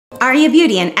Aria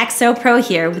Beauty XO Pro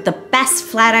here with the best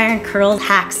flat iron curl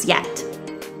hacks yet.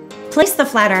 Place the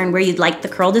flat iron where you'd like the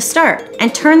curl to start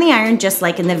and turn the iron just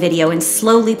like in the video and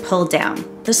slowly pull down.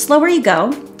 The slower you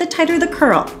go, the tighter the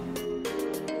curl.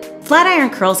 Flat iron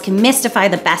curls can mystify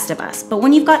the best of us, but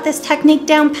when you've got this technique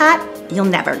down pat, you'll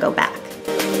never go back.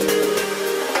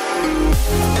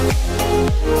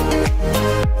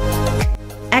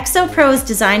 XO Pro is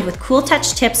designed with cool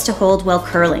touch tips to hold while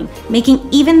curling, making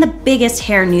even the biggest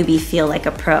hair newbie feel like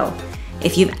a pro.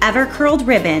 If you've ever curled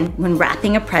ribbon when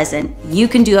wrapping a present, you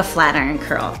can do a flat iron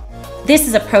curl. This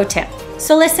is a pro tip,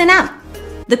 so listen up.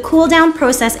 The cool down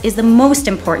process is the most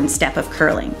important step of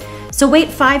curling, so wait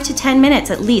 5 to 10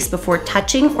 minutes at least before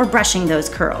touching or brushing those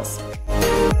curls.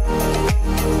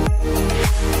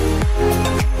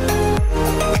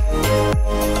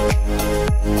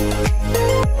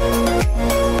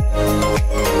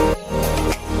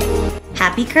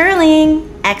 Happy curling!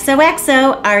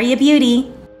 XOXO Aria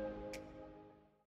Beauty.